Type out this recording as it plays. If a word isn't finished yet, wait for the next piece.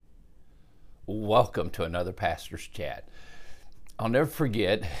Welcome to another Pastor's Chat. I'll never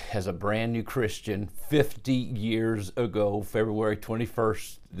forget, as a brand new Christian, 50 years ago, February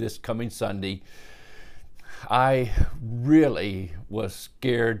 21st, this coming Sunday, I really was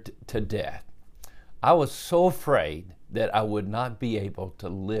scared to death. I was so afraid that I would not be able to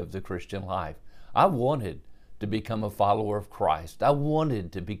live the Christian life. I wanted to become a follower of Christ. I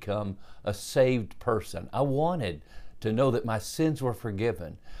wanted to become a saved person. I wanted to know that my sins were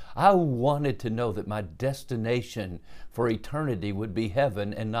forgiven. I wanted to know that my destination for eternity would be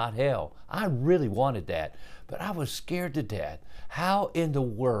heaven and not hell. I really wanted that, but I was scared to death. How in the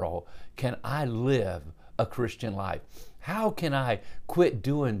world can I live a Christian life? How can I quit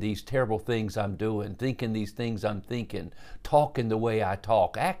doing these terrible things I'm doing, thinking these things I'm thinking, talking the way I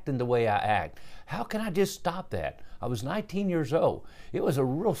talk, acting the way I act? How can I just stop that? I was 19 years old. It was a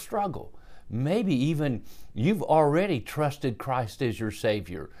real struggle. Maybe even you've already trusted Christ as your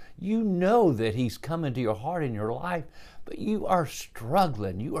Savior. You know that He's come into your heart and your life, but you are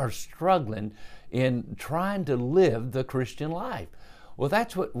struggling. You are struggling in trying to live the Christian life. Well,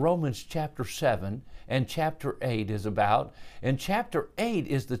 that's what Romans chapter 7 and chapter 8 is about. And chapter 8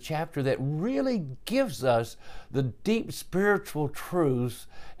 is the chapter that really gives us the deep spiritual truths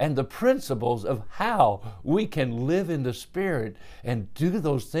and the principles of how we can live in the Spirit and do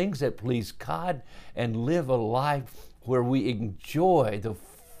those things that please God and live a life where we enjoy the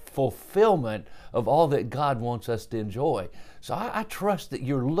fulfillment of all that God wants us to enjoy. So I trust that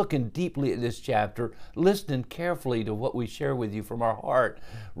you're looking deeply at this chapter, listening carefully to what we share with you from our heart.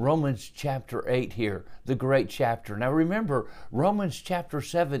 Romans chapter 8 here, the great chapter. Now remember, Romans chapter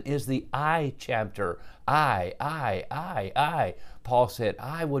 7 is the I chapter. I. Paul said,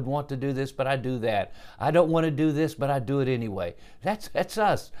 I would want to do this, but I do that. I don't want to do this, but I do it anyway. That's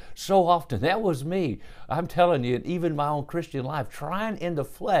us so often. That was me. I'm telling you, even my own Christian life, trying in the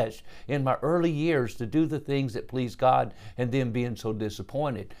flesh in my early years to do the things that please God and then being so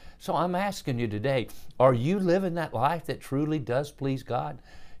disappointed. So I'm asking you today, are you living that life that truly does please God?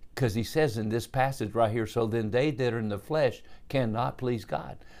 Because he says in this passage right here, so then they that are in the flesh cannot please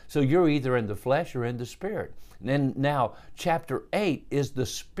God. So you're either in the flesh or in the Spirit. And then now chapter 8 is the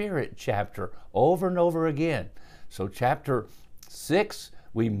Spirit chapter over and over again. So chapter 6,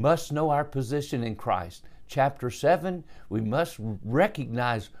 we must know our position in Christ. Chapter 7, we must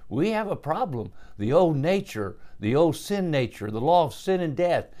recognize we have a problem. The old nature, the old sin nature, the law of sin and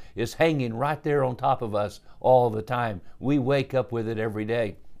death is hanging right there on top of us all the time. We wake up with it every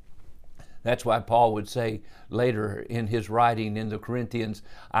day. That's why Paul would say later in his writing in the Corinthians,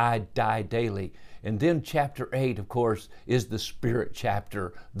 I die daily. And then chapter 8, of course, is the Spirit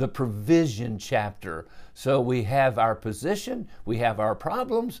chapter, the provision chapter. So we have our position, we have our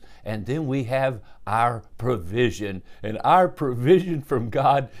problems, and then we have our provision. And our provision from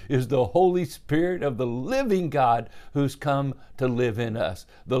God is the Holy Spirit of the living God who's come to live in us.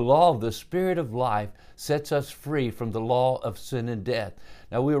 The law of the Spirit of life sets us free from the law of sin and death.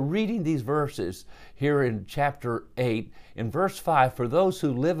 Now we're reading these verses here in chapter 8. In verse 5, for those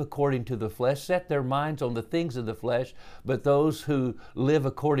who live according to the flesh set their minds on the things of the flesh, but those who live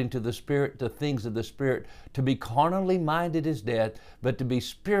according to the Spirit, the things of the Spirit. To be carnally minded is death, but to be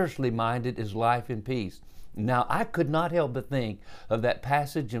spiritually minded is life and peace. Now, I could not help but think of that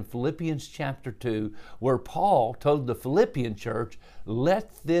passage in Philippians chapter 2, where Paul told the Philippian church,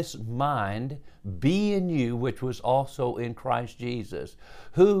 let this mind be in you, which was also in Christ Jesus,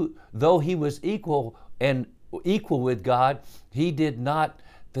 who, though he was equal with God, he did not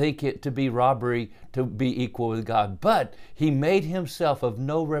think it to be robbery to be equal with God, but he made himself of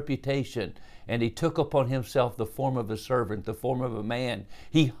no reputation, and he took upon himself the form of a servant, the form of a man.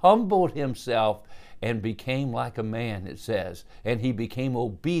 He humbled himself and became like a man, it says, and he became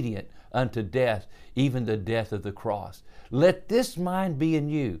obedient unto death, even the death of the cross. Let this mind be in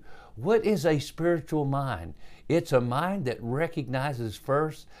you. What is a spiritual mind? It's a mind that recognizes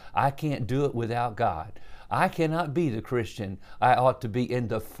first, I can't do it without God. I cannot be the Christian I ought to be in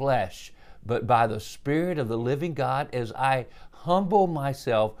the flesh, but by the Spirit of the living God, as I humble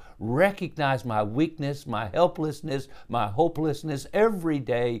myself, recognize my weakness, my helplessness, my hopelessness every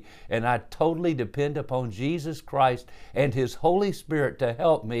day, and I totally depend upon Jesus Christ and His Holy Spirit to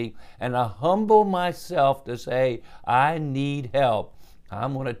help me, and I humble myself to say, I need help.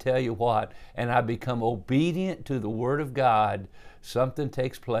 I'm going to tell you what, and I become obedient to the Word of God, something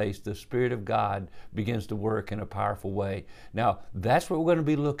takes place. The Spirit of God begins to work in a powerful way. Now, that's what we're going to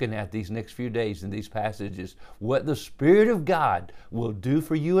be looking at these next few days in these passages, what the Spirit of God will do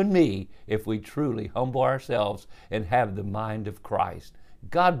for you and me if we truly humble ourselves and have the mind of Christ.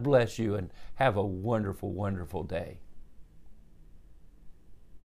 God bless you and have a wonderful, wonderful day.